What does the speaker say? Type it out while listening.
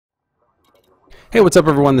Hey, what's up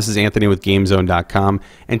everyone? This is Anthony with GameZone.com,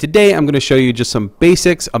 and today I'm going to show you just some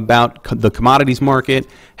basics about the commodities market,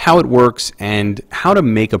 how it works, and how to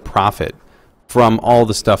make a profit from all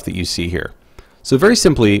the stuff that you see here. So very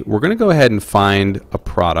simply, we're going to go ahead and find a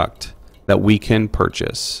product that we can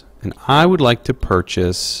purchase, and I would like to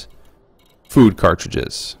purchase food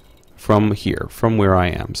cartridges from here, from where I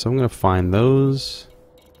am. So I'm going to find those.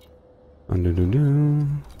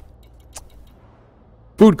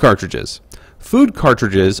 Food cartridges. Food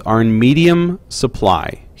cartridges are in medium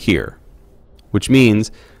supply here, which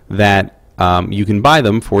means that you can buy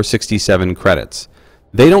them for 67 credits.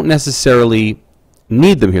 They don't necessarily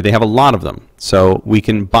need them here. They have a lot of them, so we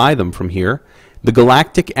can buy them from here. The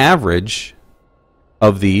galactic average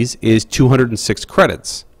of these is 206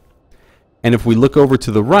 credits. And if we look over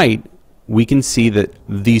to the right, we can see that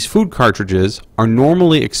these food cartridges are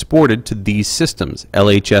normally exported to these systems: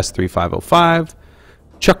 LHS 3505,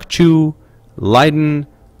 Chukchu, Leiden,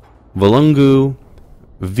 Valungu,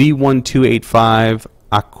 V1285,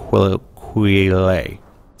 Aquile.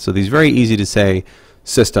 So these very easy to say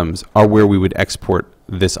systems are where we would export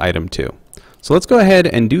this item to. So let's go ahead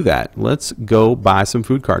and do that. Let's go buy some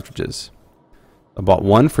food cartridges. I bought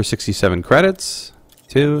one for 67 credits,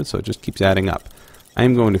 two, so it just keeps adding up. I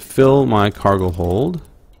am going to fill my cargo hold,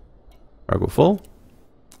 cargo full,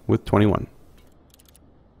 with 21.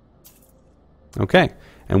 Okay.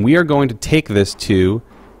 And we are going to take this to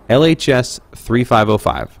LHS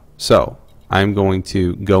 3505. So I'm going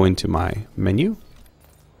to go into my menu,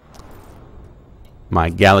 my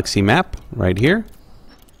galaxy map right here,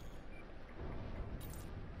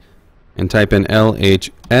 and type in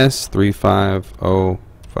LHS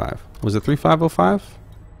 3505. Was it 3505?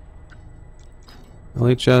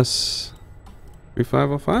 LHS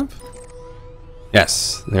 3505?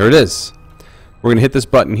 Yes, there it is. We're going to hit this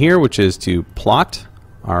button here, which is to plot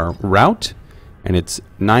our route, and it's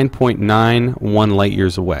 9.91 light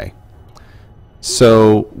years away.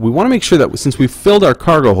 So we want to make sure that since we filled our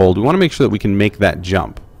cargo hold, we want to make sure that we can make that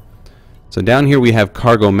jump. So down here we have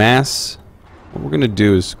cargo mass. What we're going to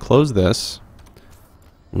do is close this,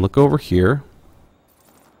 look over here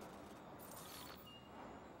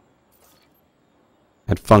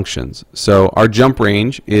at functions. So our jump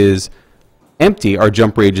range is empty. Our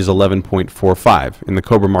jump range is 11.45. In the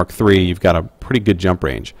Cobra Mark III, you've got a pretty good jump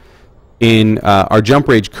range. In our jump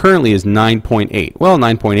range currently is 9.8. Well,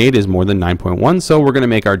 9.8 is more than 9.1, so we're going to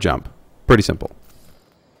make our jump. Pretty simple.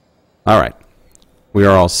 All right. We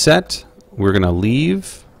are all set. We're going to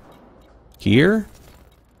leave here,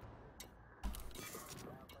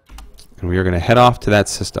 and we are going to head off to that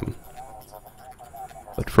system.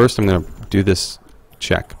 But first I'm going to do this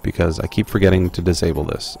check because I keep forgetting to disable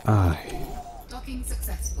this.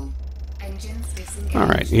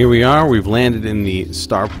 Alright, here we are. We've landed in the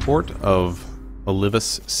starport of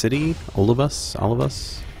Olivus City.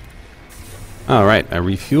 Olivus? Alright, I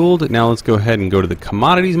refueled. Now let's go ahead and go to the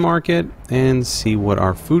commodities market and see what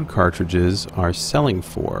our food cartridges are selling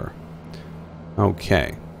for.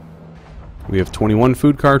 Okay. We have 21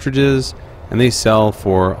 food cartridges, and they sell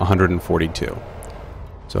for 142.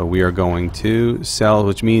 So we are going to sell,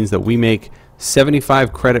 which means that we make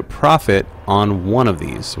 75 credit profit on one of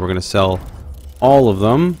these. So we're going to sell all of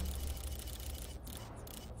them,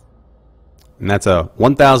 and that's a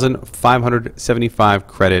 1,575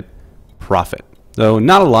 credit profit. So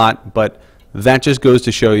not a lot, but that just goes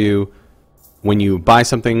to show you when you buy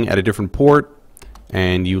something at a different port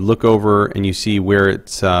and you look over and you see where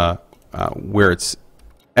it's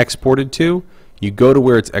exported to, you go to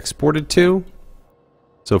where it's exported to.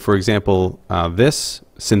 So for example, this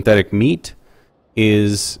synthetic meat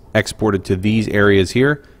is exported to these areas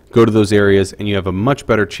here. Go to those areas and you have a much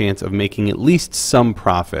better chance of making at least some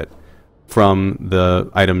profit from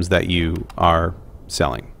the items that you are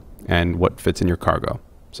selling and what fits in your cargo.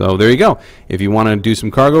 So there you go. If you want to do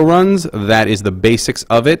some cargo runs, that is the basics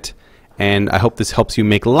of it, and I hope this helps you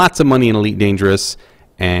make lots of money in Elite Dangerous,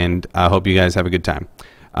 and I hope you guys have a good time.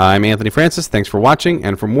 I'm Anthony Francis. Thanks for watching,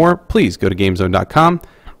 and for more, please go to GameZone.com,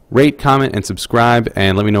 rate, comment, and subscribe,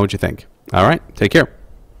 and let me know what you think. All right, take care.